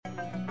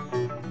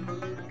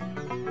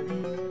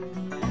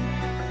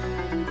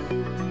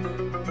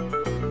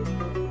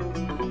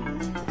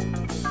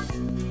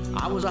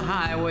was a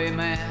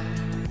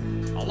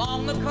highwayman.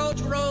 Along the coach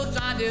roads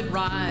I did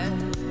ride,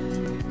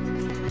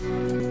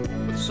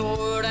 with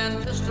sword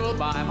and pistol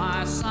by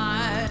my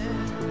side.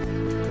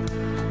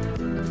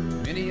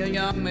 Many a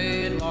young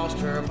maid lost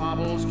her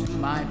baubles to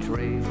my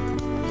trade.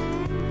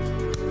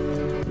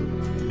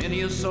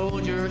 Many a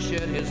soldier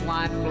shed his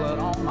lifeblood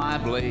on my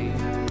blade.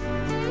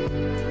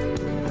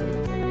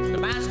 The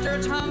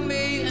bastards hung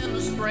me in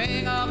the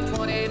spring of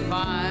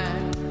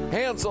 25.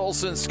 Hans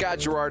Olsen, Scott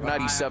Gerard,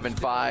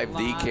 97.5,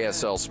 the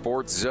KSL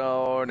Sports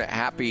Zone.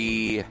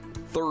 Happy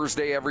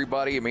Thursday,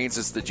 everybody. It means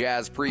it's the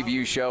Jazz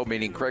preview show,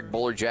 meaning Craig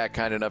Bolerjack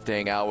kind enough to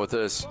hang out with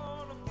us.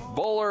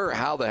 Bowler,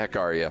 how the heck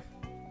are you?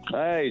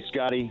 Hey,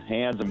 Scotty.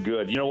 Hans, I'm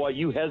good. You know what?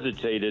 You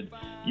hesitated.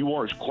 You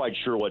weren't quite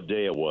sure what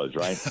day it was,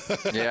 right?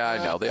 Yeah,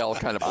 I know. They all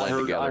kind of blend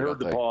together. I heard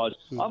the pause.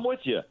 I'm with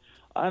you.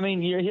 I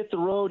mean, you hit the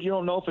road. You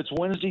don't know if it's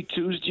Wednesday,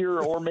 Tuesday,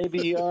 or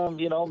maybe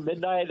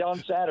midnight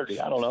on Saturday.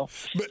 I don't know.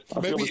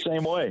 I feel the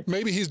same way.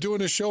 Maybe he's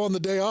doing his show on the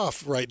day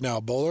off right now,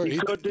 Bowler. He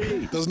could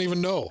be. Doesn't even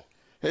know.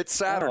 It's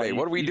Saturday.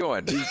 What are we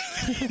doing?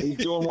 He's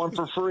doing one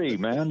for free,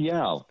 man.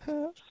 Yeah.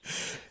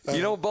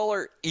 You know,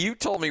 Bowler, you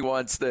told me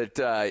once that,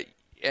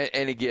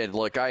 and again,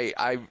 look,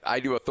 I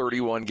do a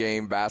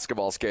 31-game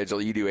basketball schedule.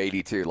 You do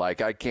 82.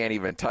 Like, I can't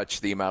even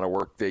touch the amount of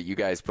work that you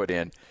guys put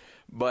in.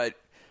 But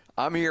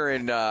I'm here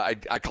in I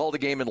called a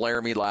game in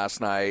Laramie last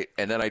night,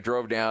 and then I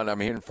drove down. I'm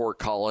here in Fort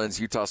Collins.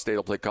 Utah State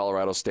will play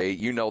Colorado State.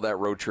 You know that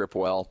road trip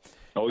well.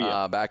 Oh,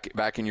 yeah.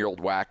 Back in your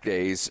old WAC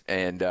days.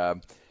 And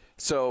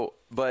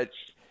but,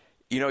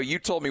 you know, you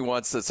told me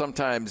once that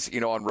sometimes,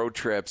 you know, on road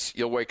trips,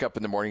 you'll wake up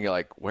in the morning, you're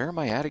like, where am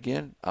I at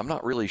again? I'm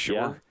not really sure.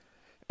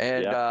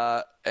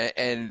 Yeah.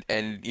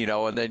 And you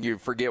know, and then you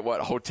forget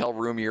what hotel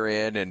room you're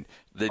in, and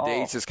the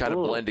days just kind of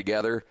blend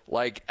together.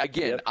 Like,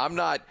 again, I'm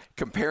not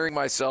comparing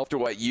myself to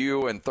what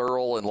you and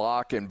Thurl and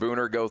Locke and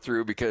Booner go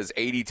through, because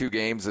 82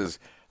 games is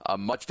a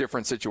much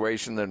different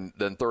situation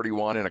than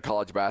 31 in a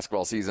college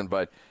basketball season.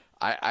 But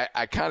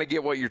I kind of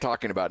get what you're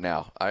talking about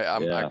now.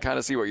 I kind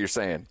of see what you're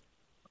saying.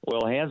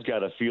 Well, Hans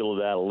got a feel of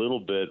that a little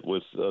bit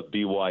with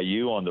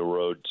BYU on the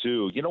road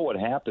too. You know what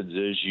happens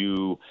is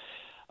you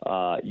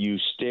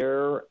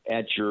stare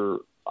at your.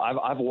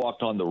 I've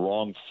walked on the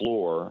wrong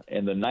floor,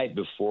 and the night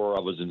before I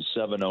was in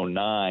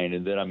 709,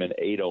 and then I'm in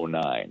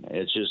 809. And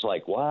it's just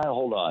like, wow,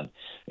 hold on.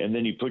 And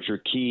then you put your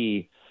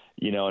key,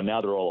 you know, and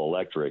now they're all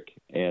electric,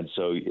 and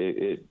so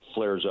it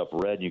flares up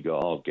red, and you go,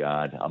 oh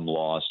God, I'm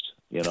lost.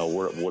 You know,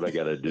 what I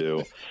got to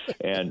do,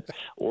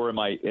 or am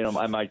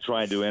I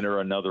trying to enter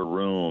another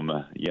room?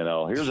 You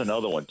know, here's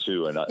another one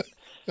too, and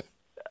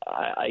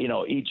I you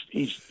know,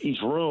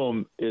 each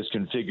room is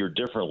configured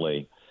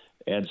differently.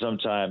 And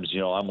sometimes, you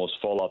know, I almost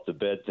fall off the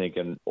bed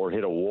thinking, or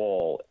hit a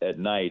wall at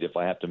night if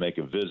I have to make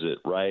a visit,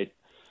 right?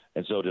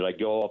 And so did I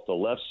go off the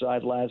left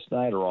side last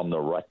night or on the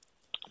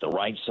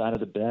right side of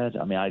the bed?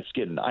 I mean,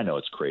 I know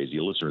it's crazy.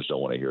 Listeners don't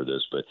want to hear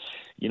this, but,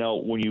 you know,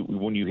 when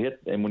you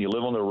hit and when you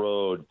live on the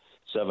road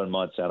 7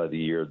 months out of the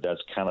year, that's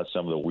kind of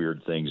some of the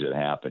weird things that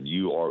happen.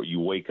 You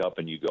wake up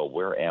and you go,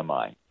 where am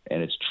I?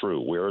 And it's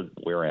true.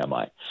 Where am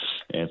I?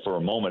 And for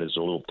a moment, it's a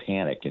little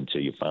panic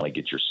until you finally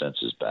get your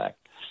senses back.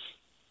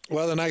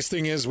 Well, the nice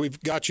thing is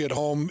we've got you at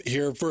home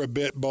here for a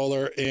bit,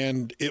 Bowler,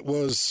 and it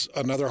was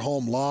another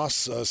home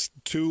loss,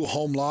 2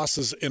 home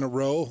losses in a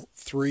row,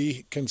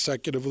 3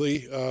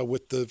 consecutively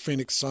with the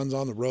Phoenix Suns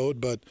on the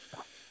road. But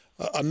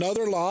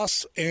another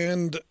loss,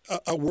 and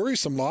a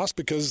worrisome loss,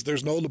 because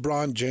there's no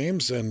LeBron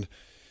James, and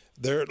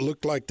there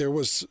looked like there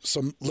was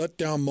some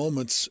letdown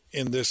moments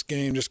in this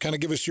game. Just kind of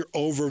give us your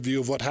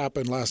overview of what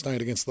happened last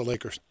night against the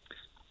Lakers.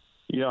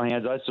 You know,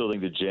 Hans, I still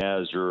think the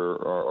Jazz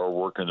are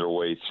working their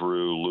way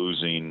through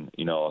losing,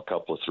 you know, a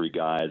couple of 3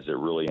 guys that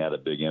really had a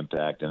big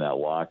impact in that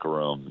locker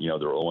room. You know,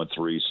 they're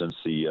 0-3 since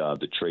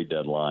the trade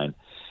deadline.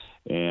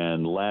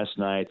 And last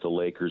night, the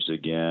Lakers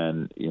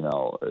again, you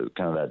know,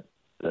 kind of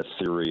that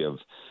theory of,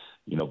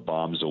 you know,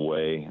 bombs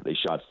away. They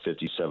shot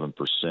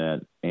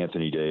 57%.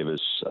 Anthony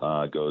Davis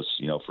goes,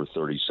 you know, for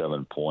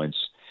 37 points.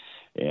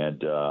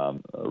 And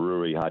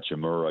Rui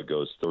Hachimura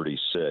goes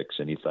 36,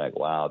 and you think,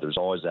 wow, there's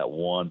always that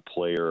one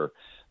player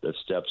that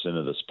steps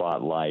into the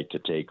spotlight to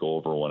take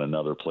over when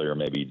another player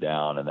may be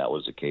down, and that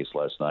was the case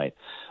last night.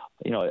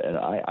 You know, and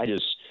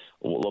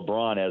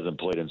LeBron hasn't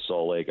played in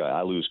Salt Lake.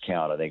 I lose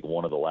count. I think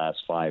one of the last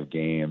 5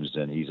 games,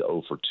 and he's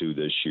 0 for 2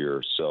 this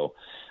year. So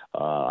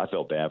I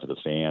felt bad for the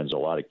fans. A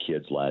lot of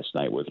kids last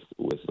night with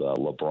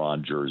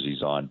LeBron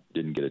jerseys on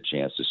didn't get a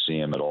chance to see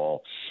him at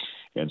all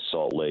in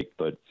Salt Lake,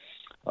 but.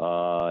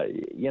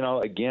 You know,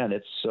 again,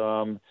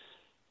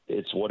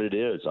 it's what it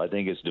is. I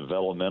think it's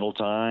developmental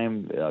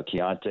time.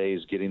 Keontae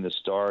is getting the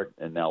start,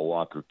 and now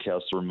Walker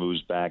Kessler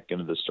moves back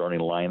into the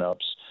starting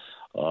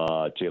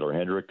lineups. Taylor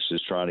Hendricks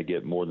is trying to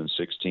get more than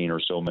 16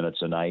 or so minutes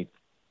a night,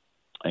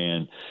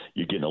 and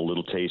you're getting a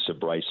little taste of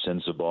Bryce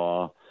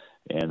Sensabaugh.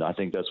 And I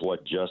think that's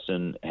what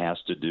Justin has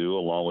to do,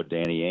 along with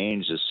Danny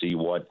Ainge, to see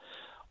what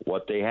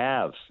they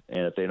have.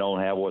 And if they don't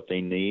have what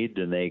they need,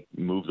 then they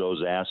move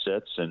those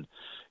assets and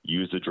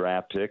use the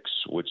draft picks,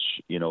 which,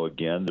 you know,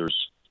 again, there's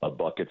a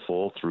bucket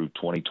full through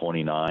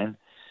 2029.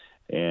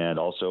 And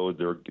also,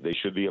 they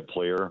should be a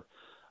player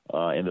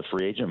in the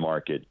free agent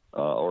market,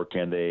 or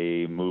can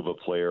they move a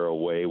player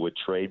away with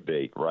trade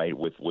bait, right,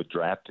 with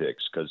draft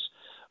picks? Because,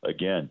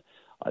 again,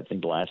 I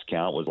think the last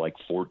count was like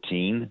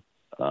 14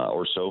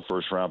 or so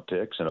first-round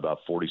picks and about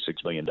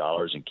 $46 million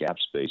in cap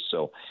space.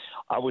 So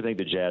I would think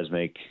the Jazz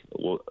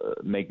will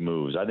make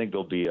moves. I think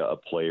they'll be a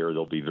player.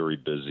 They'll be very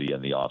busy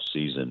in the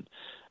offseason.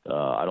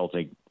 I don't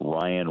think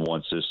Ryan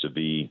wants this to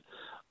be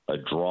a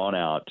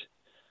drawn-out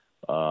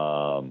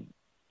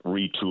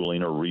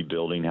retooling or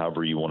rebuilding,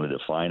 however you want to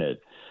define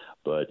it.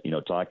 But,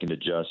 talking to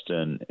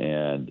Justin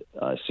and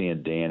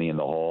seeing Danny in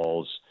the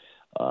halls,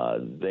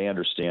 they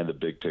understand the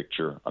big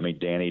picture. I mean,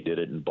 Danny did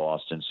it in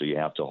Boston, so you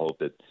have to hope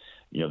that,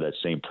 that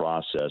same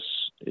process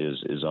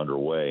is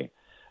underway.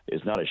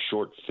 It's not a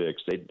short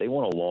fix. They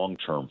want a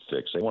long-term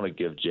fix. They want to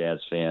give Jazz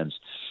fans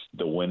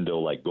the window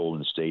like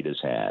Golden State has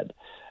had.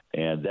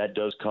 And that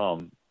does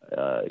come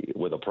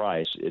with a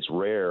price. It's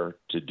rare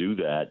to do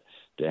that,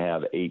 to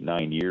have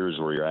 8-9 years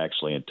where you're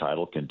actually in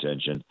title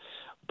contention.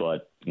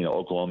 But,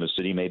 Oklahoma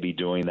City may be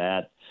doing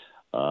that.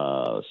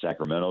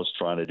 Sacramento's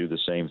trying to do the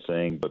same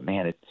thing. But,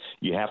 man,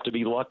 you have to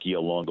be lucky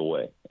along the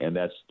way. And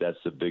that's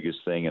the biggest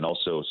thing. And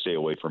also stay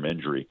away from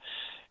injury.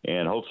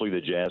 And hopefully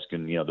the Jazz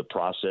can, the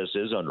process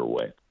is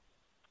underway.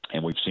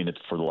 And we've seen it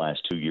for the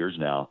last 2 years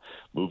now,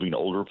 moving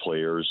older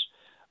players,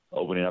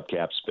 opening up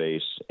cap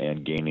space,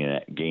 and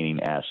gaining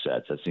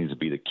assets. That seems to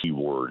be the key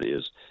word,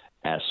 is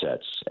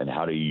assets, and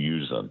how do you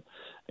use them.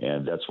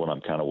 And that's what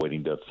I'm kind of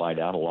waiting to find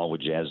out, along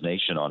with Jazz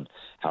Nation, on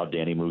how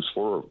Danny moves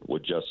forward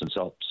with Justin's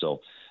help.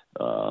 So,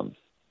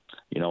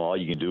 all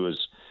you can do is,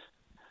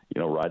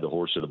 ride the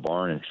horse to the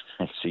barn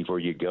and see where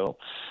you go.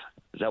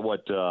 Is that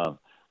what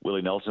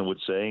Willie Nelson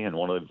would say in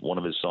one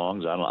of his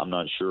songs? I'm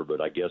not sure,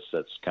 but I guess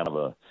that's kind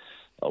of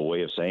a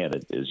way of saying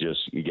it, is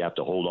just you have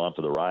to hold on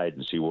for the ride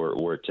and see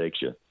where it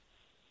takes you.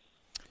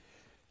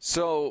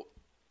 So,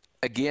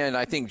 again,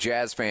 I think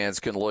Jazz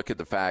fans can look at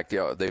the fact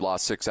they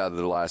lost 6 out of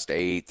their last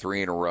 8,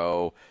 3 in a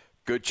row.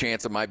 Good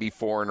chance it might be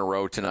 4 in a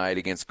row tonight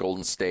against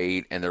Golden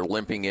State, and they're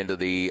limping into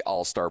the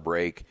All-Star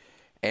break.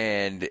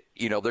 And,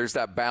 there's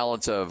that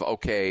balance of,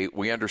 okay,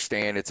 we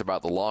understand it's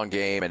about the long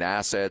game and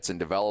assets and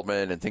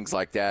development and things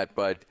like that,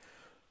 but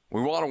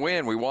we want to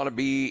win. We want to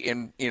be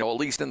in, at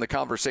least in the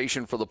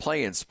conversation for the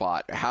play-in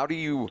spot. How do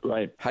you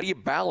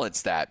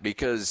balance that?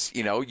 Because,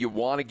 you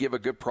want to give a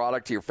good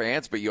product to your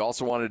fans, but you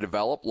also want to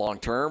develop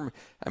long-term.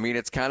 I mean,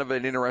 it's kind of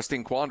an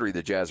interesting quandary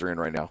the Jazz are in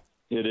right now.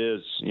 It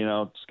is.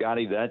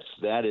 Scotty,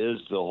 that is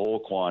the whole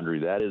quandary.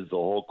 That is the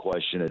whole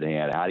question at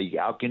hand.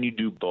 How can you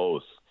do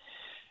both?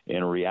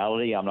 In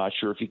reality, I'm not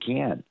sure if you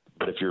can.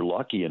 But if you're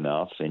lucky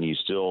enough and you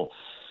still,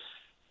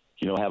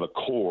 have a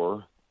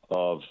core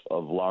of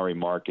Lauri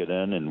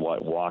Markkanen and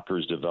what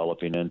Walker's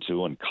developing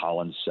into, and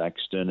Colin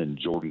Sexton and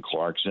Jordan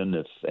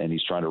Clarkson, and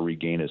he's trying to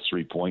regain his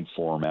three-point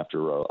form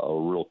after a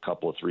real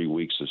couple of 3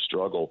 weeks of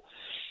struggle,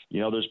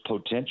 there's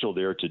potential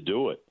there to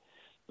do it.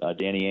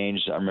 Danny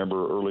Ainge, I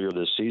remember earlier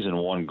this season,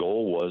 one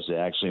goal was to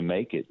actually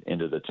make it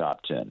into the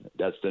top 10.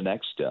 That's the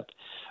next step,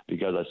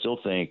 because I still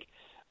think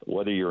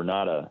whether you're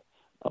not a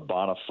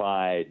bona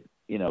fide,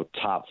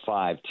 top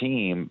 5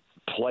 team,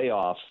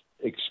 playoff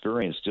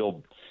experience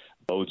still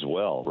bodes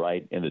well,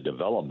 right, in the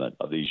development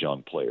of these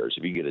young players.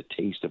 If you get a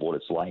taste of what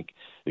it's like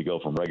to go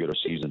from regular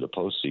season to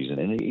postseason,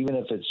 and even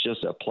if it's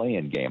just a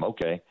play-in game,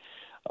 okay,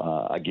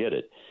 I get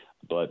it.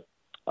 But,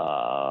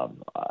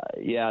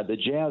 the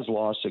Jazz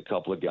lost a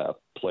couple of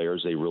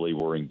players they really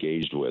were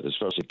engaged with,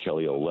 especially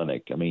Kelly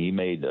Olynyk. I mean, he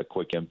made a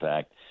quick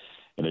impact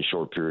in a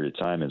short period of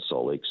time in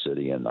Salt Lake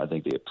City, and I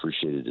think they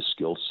appreciated his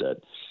skill set.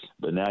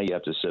 But now you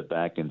have to sit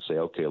back and say,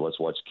 okay, let's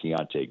watch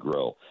Keontae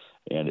grow.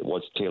 And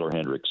what's Taylor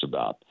Hendricks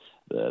about?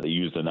 They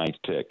used the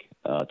 9th pick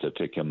to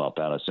pick him up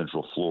out of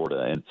Central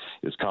Florida. And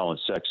is Colin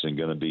Sexton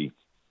going to be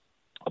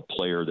a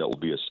player that will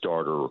be a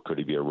starter, or could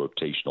he be a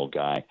rotational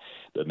guy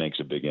that makes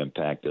a big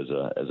impact as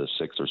a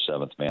 6th or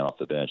 7th man off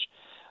the bench?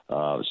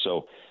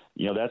 So,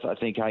 that's, I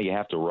think, how you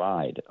have to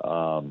ride.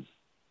 I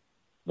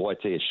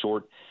tell you,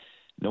 short,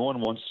 no one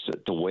wants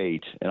to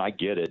wait, and I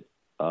get it.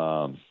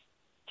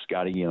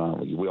 Scotty,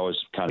 we always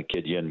kind of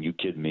kid you, and you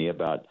kid me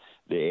about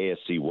the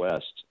AFC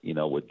West,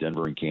 with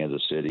Denver and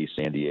Kansas City,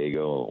 San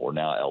Diego, or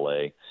now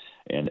L.A.,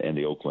 and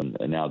the Oakland,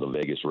 and now the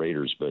Vegas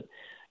Raiders. But,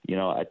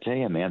 I tell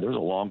you, man, there's a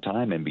long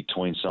time in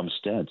between some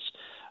stints.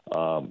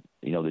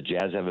 The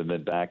Jazz haven't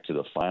been back to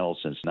the finals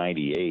since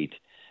 '98,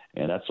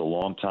 and that's a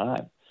long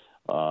time.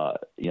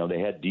 They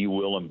had D.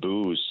 Will and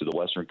Booze to the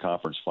Western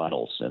Conference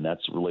Finals, and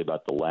that's really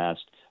about the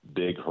last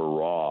big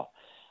hurrah.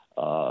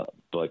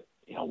 But,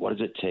 what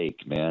does it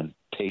take, man?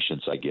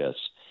 Patience, I guess,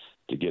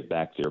 to get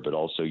back there, but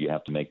also you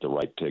have to make the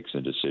right picks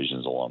and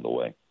decisions along the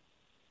way.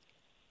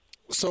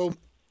 So,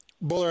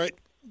 Bowler, I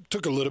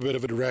took a little bit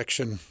of a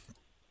direction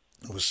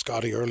with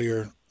Scotty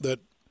earlier that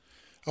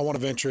I want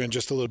to venture in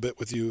just a little bit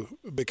with you,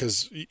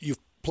 because you've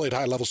played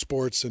high-level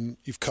sports and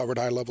you've covered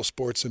high-level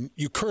sports, and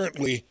you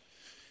currently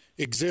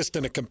exist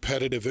in a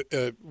competitive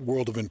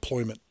world of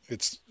employment.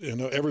 It's,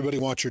 everybody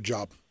wants your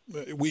job.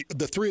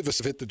 The three of us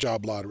have hit the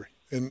job lottery.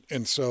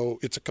 And so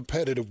it's a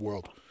competitive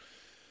world.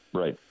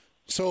 Right.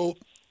 So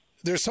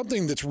there's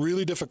something that's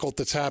really difficult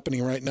that's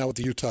happening right now with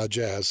the Utah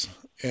Jazz.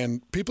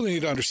 And people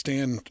need to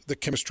understand the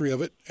chemistry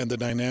of it and the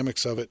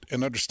dynamics of it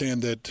and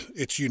understand that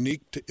it's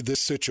unique to this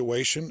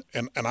situation.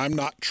 And I'm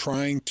not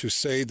trying to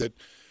say that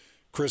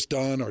Chris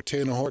Dunn or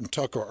Taylor Horton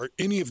Tucker or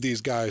any of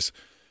these guys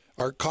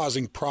are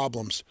causing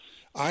problems.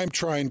 I'm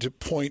trying to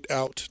point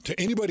out to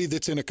anybody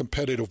that's in a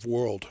competitive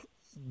world,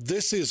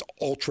 this is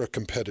ultra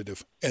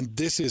competitive, and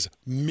this is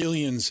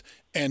millions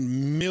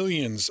and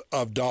millions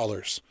of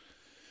dollars.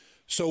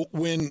 So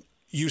when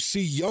you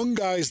see young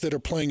guys that are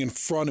playing in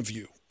front of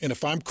you, and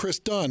if I'm Chris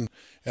Dunn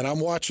and I'm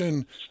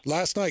watching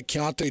last night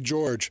Keontae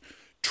George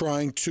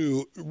trying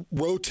to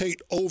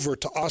rotate over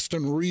to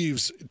Austin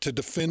Reeves to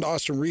defend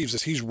Austin Reeves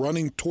as he's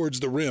running towards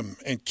the rim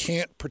and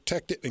can't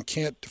protect it and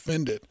can't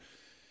defend it.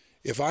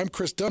 If I'm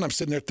Chris Dunn, I'm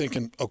sitting there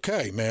thinking,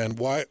 okay, man,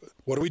 what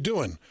are we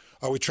doing?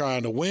 Are we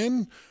trying to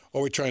win?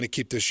 Are we trying to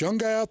keep this young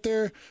guy out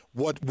there?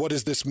 What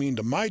does this mean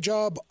to my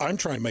job? I'm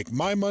trying to make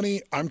my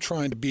money. I'm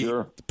trying to be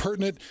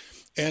pertinent.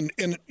 And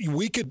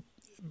we could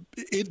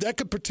that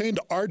could pertain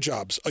to our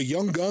jobs. A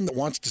young gun that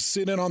wants to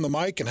sit in on the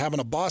mic and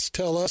having a boss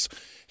tell us,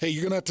 hey,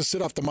 you're going to have to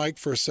sit off the mic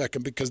for a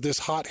second because this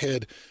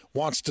hothead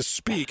wants to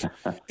speak.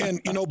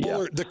 And,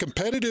 Buller, the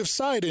competitive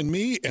side in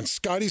me, and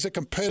Scotty's a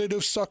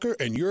competitive sucker,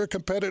 and you're a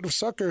competitive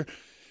sucker,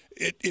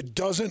 it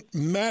doesn't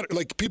matter.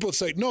 Like, people would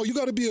say, no, you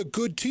got to be a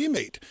good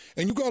teammate,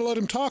 and you got to let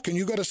him talk, and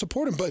you got to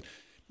support him. But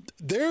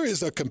there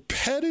is a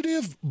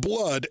competitive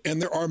blood,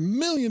 and there are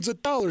millions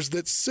of dollars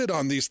that sit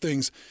on these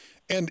things,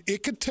 and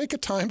it could take a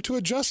time to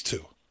adjust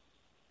to.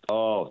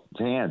 Oh,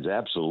 Hans,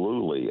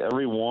 absolutely.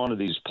 Every one of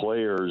these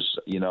players,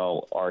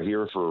 are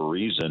here for a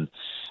reason.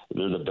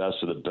 They're the best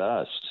of the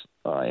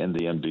best in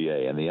the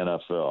NBA and the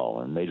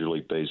NFL and Major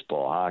League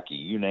Baseball, hockey,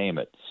 you name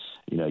it.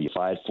 You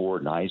fight for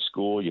it in high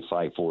school, you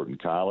fight for it in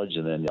college,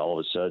 and then all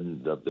of a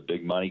sudden the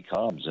big money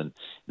comes and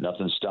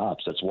nothing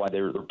stops. That's why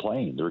they're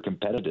playing. They're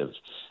competitive,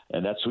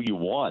 and that's who you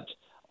want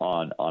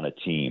on a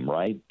team,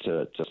 right,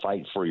 to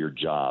fight for your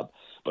job.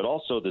 But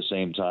also at the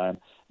same time,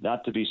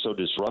 not to be so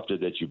disruptive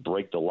that you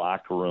break the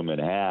locker room in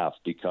half,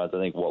 because I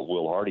think what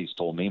Will Hardy's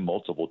told me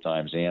multiple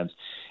times, Hans,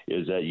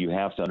 is that you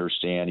have to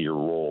understand your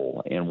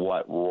role and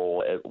what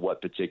role at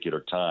what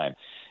particular time.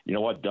 You know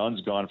what?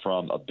 Dunn's gone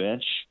from a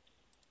bench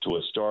to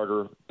a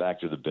starter back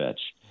to the bench.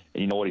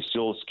 And you know what? He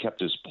still has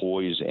kept his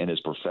poise and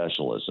his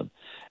professionalism.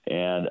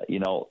 And,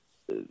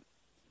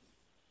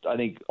 I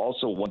think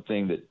also one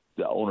thing that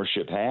the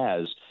ownership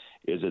has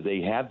is that they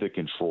have the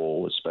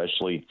control,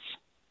 especially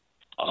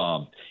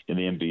in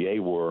the NBA,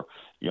 where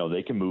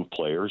they can move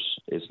players.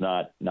 It's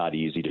not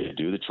easy to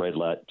do.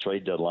 The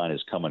trade deadline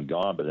has come and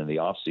gone, but in the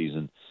off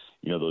season,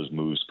 those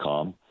moves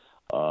come.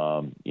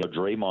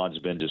 Draymond's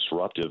been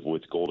disruptive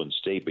with Golden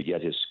State, but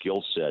yet his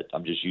skill set,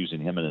 I'm just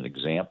using him as an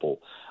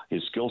example,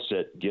 his skill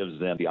set gives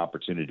them the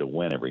opportunity to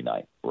win every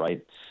night,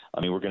 right?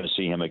 I mean, we're going to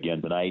see him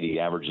again tonight. He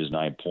averages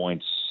 9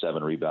 points,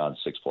 7 rebounds,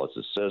 6+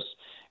 assists,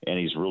 and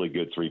he's a really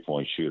good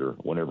three-point shooter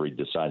whenever he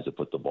decides to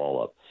put the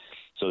ball up.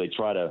 So they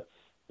try to,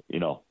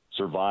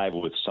 survive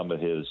with some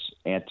of his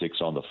antics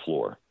on the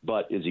floor.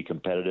 But is he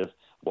competitive?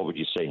 What would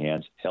you say,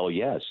 Hans? Hell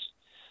yes.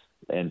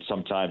 And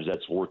sometimes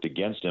that's worked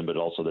against him, but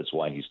also that's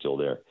why he's still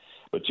there.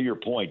 But to your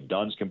point,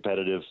 Dunn's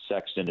competitive.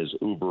 Sexton is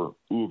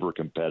uber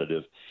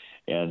competitive.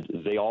 And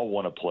they all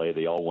want to play.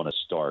 They all want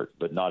to start,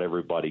 but not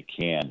everybody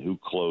can. Who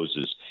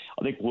closes?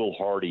 I think Will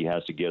Hardy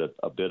has to get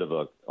a bit of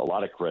a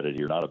lot of credit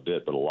here, not a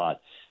bit, but a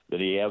lot, that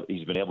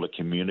he's been able to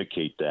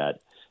communicate that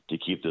to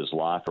keep this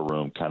locker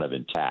room kind of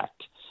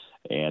intact,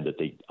 and that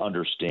they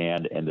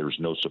understand and there's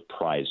no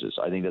surprises.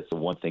 I think that's the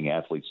one thing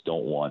athletes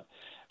don't want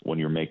when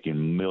you're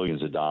making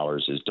millions of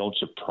dollars is don't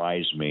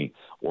surprise me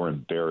or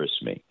embarrass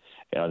me.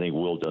 And I think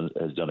Will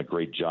has done a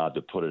great job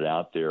to put it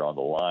out there on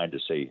the line to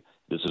say,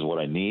 this is what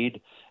I need,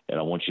 and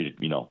I want you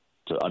to,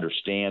 to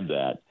understand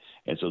that.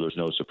 And so there's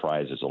no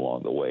surprises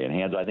along the way. And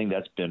Hans, I think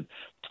that's been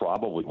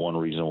probably one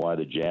reason why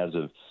the Jazz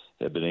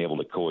have been able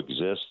to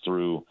coexist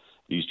through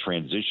these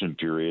transition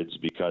periods,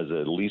 because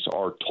they at least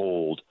are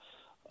told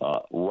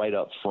right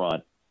up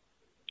front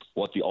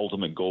what the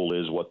ultimate goal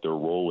is, what their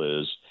role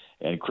is.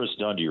 And Chris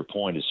Dunn, to your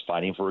point, is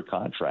fighting for a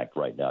contract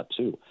right now,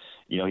 too.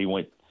 He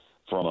went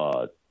from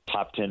a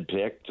top 10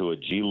 pick to a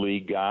G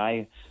League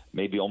guy,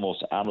 maybe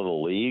almost out of the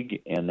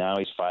league, and now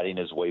he's fighting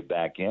his way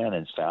back in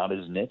and found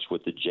his niche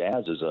with the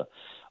Jazz as a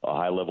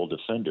high-level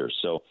defender.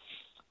 So,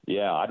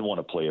 yeah, I'd want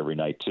to play every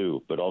night,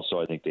 too. But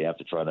also I think they have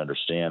to try to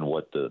understand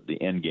what the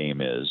end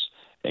game is,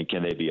 and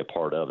can they be a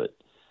part of it.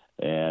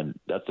 And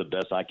that's the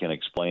best I can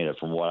explain it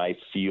from what I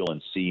feel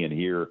and see and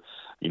hear,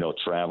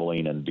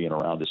 traveling and being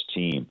around this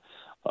team.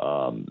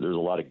 There's a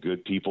lot of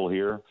good people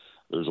here.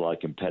 There's a lot of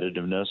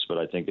competitiveness, but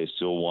I think they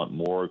still want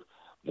more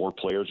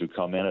players who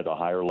come in at a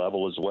higher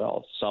level as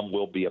well. Some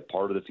will be a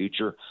part of the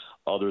future,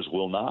 others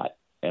will not.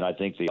 And I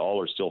think they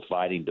all are still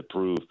fighting to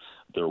prove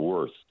their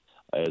worth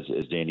as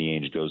Danny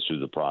Ainge goes through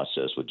the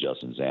process with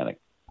Justin Zanuck.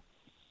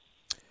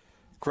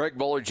 Craig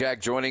Bolerjack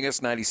joining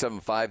us,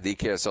 97.5, the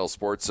KSL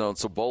Sports Zone.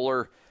 So,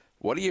 Boler,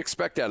 What do you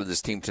expect out of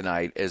this team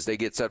tonight as they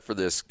get set for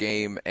this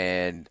game?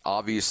 And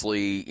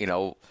obviously,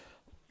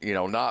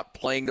 not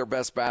playing their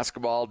best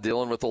basketball,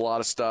 dealing with a lot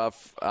of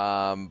stuff,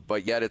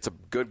 but yet it's a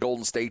good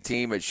Golden State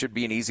team. It should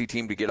be an easy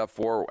team to get up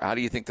for. How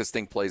do you think this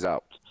thing plays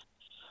out?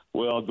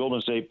 Well,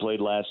 Golden State played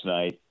last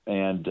night,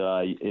 and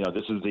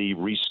this is the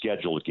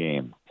rescheduled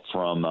game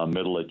from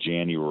middle of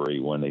January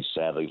when they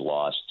sadly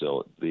lost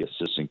the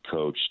assistant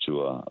coach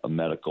to a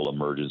medical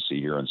emergency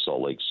here in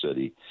Salt Lake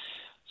City.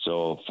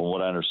 So from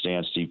what I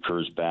understand, Steve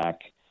Kerr's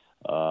back.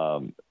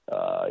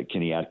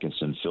 Kenny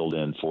Atkinson filled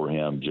in for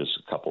him just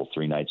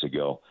 3 nights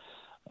ago.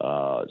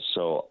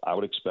 So I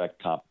would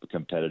expect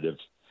competitive.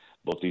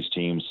 Both these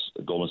teams,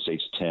 Golden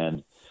State's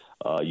 10,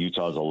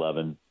 Utah's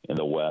 11 in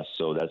the West.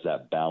 So that's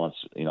that balance,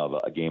 of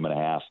a game and a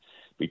half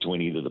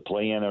between either the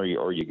play-in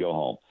or you go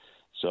home.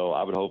 So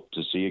I would hope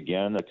to see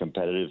again a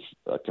competitive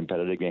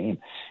game.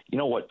 You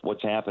know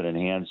what's happened in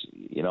Hans,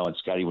 and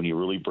Scotty, when you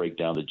really break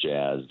down the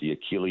Jazz, the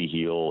Achilles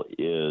heel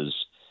is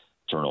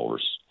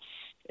turnovers,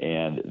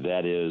 and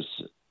that is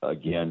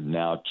again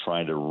now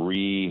trying to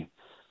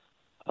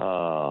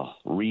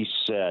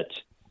reset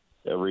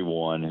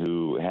everyone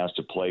who has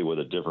to play with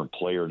a different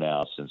player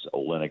now since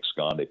Olynyk's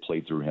gone. They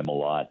played through him a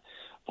lot,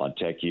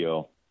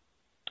 Fontecchio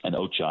and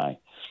Ochai.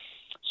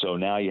 So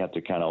now you have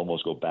to kind of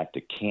almost go back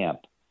to camp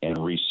and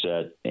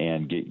reset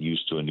and get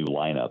used to a new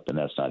lineup, and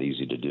that's not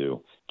easy to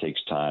do. It takes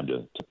time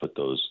to put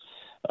those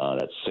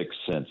that sixth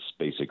sense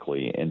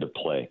basically into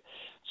play.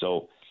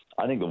 So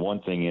I think the one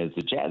thing is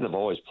the Jazz have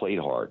always played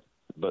hard,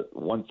 but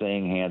one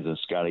thing, Hans and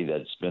Scotty,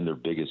 that's been their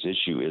biggest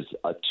issue is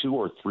a 2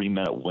 or 3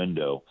 minute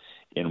window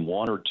in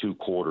 1 or 2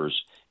 quarters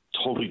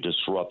totally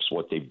disrupts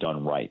what they've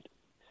done right.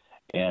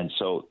 And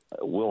so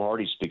Will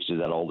Hardy speaks to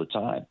that all the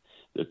time.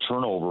 The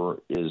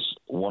turnover is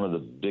one of the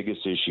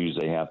biggest issues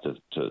they have to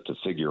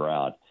figure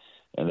out,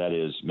 and that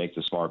is make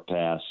the smart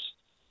pass.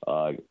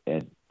 And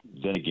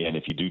then again,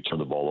 if you do turn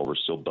the ball over,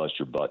 still bust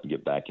your butt and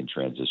get back in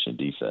transition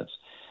defense.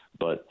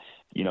 But,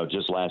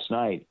 just last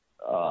night,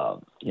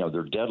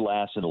 they're dead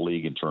last in the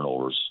league in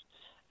turnovers.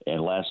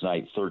 And last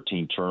night,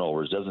 13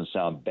 turnovers. Doesn't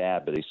sound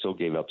bad, but they still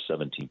gave up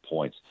 17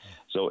 points.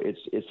 So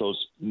it's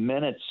those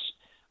minutes,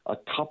 a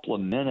couple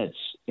of minutes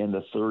in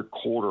the third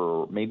quarter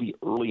or maybe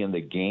early in the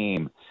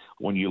game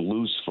when you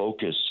lose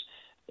focus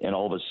and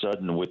all of a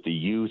sudden with the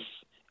youth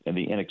and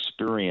the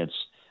inexperience,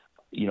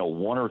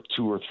 1 or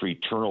 2 or 3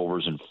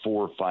 turnovers in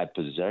 4 or 5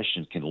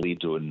 possessions can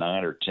lead to a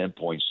 9 or 10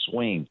 point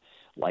swing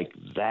like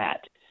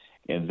that.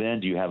 And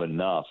then do you have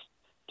enough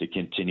to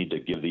continue to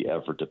give the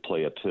effort to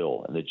play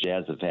uphill? And the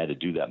Jazz have had to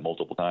do that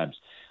multiple times.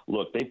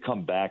 Look, they've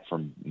come back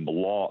from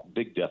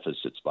big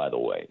deficits, by the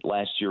way,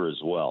 last year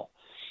as well.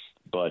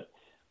 But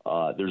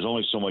there's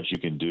only so much you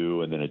can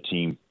do, and then a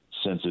team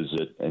senses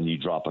it, and you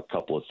drop a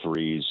couple of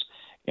threes,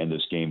 and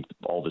this game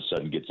all of a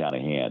sudden gets out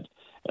of hand.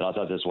 And I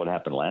thought that's what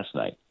happened last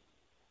night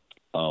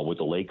with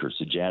the Lakers.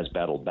 The Jazz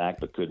battled back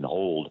but couldn't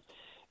hold,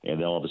 and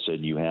then all of a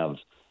sudden you have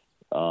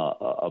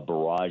a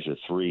barrage of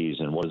threes.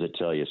 And what does it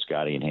tell you,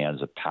 Scotty and Hans?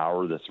 The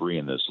power of the three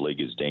in this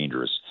league is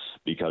dangerous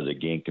because a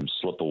game can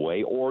slip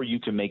away, or you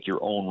can make your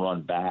own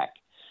run back.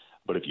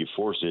 But if you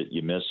force it,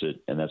 you miss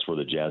it, and that's where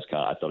the Jazz,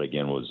 I thought,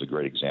 again, was a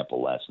great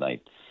example last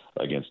night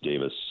against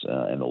Davis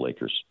and the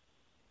Lakers.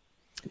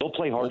 They'll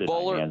play hard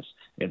tonight, Hans.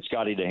 And,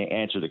 Scotty, to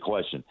answer the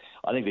question,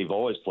 I think they've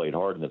always played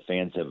hard, and the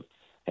fans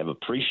have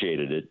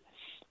appreciated it.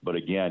 But,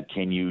 again,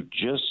 can you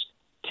just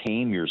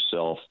tame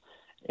yourself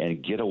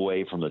and get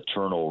away from the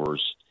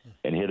turnovers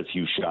and hit a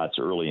few shots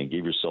early and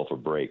give yourself a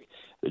break?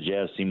 The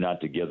Jazz seem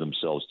not to give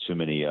themselves too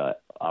many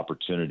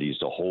opportunities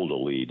to hold a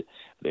lead.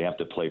 They have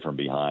to play from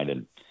behind,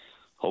 and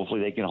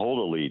hopefully they can hold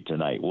a lead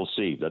tonight. We'll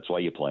see. That's why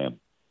you play them.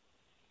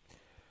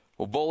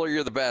 Well, Bowler,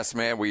 you're the best,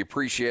 man. We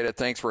appreciate it.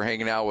 Thanks for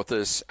hanging out with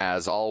us,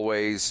 as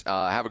always.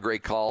 Have a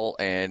great call,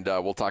 and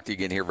we'll talk to you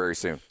again here very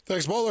soon.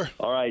 Thanks, Bowler.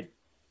 All right.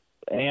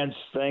 And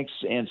thanks.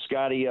 And,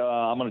 Scotty,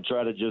 I'm going to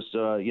try to just,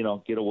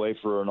 get away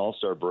for an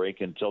all-star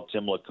break and tell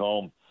Tim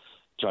Lacombe,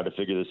 try to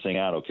figure this thing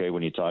out, okay,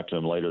 when you talk to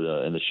him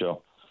later in the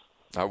show.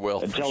 I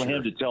will. And tell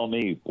him to tell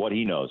me what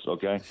he knows,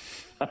 okay?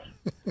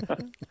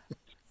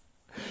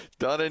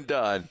 Done and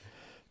done.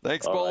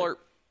 Thanks, all Bowler. Right.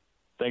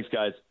 Thanks,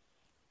 guys.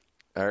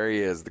 There he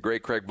is, the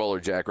great Craig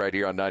Bolerjack right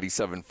here on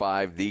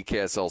 97.5, the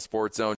KSL Sports Zone.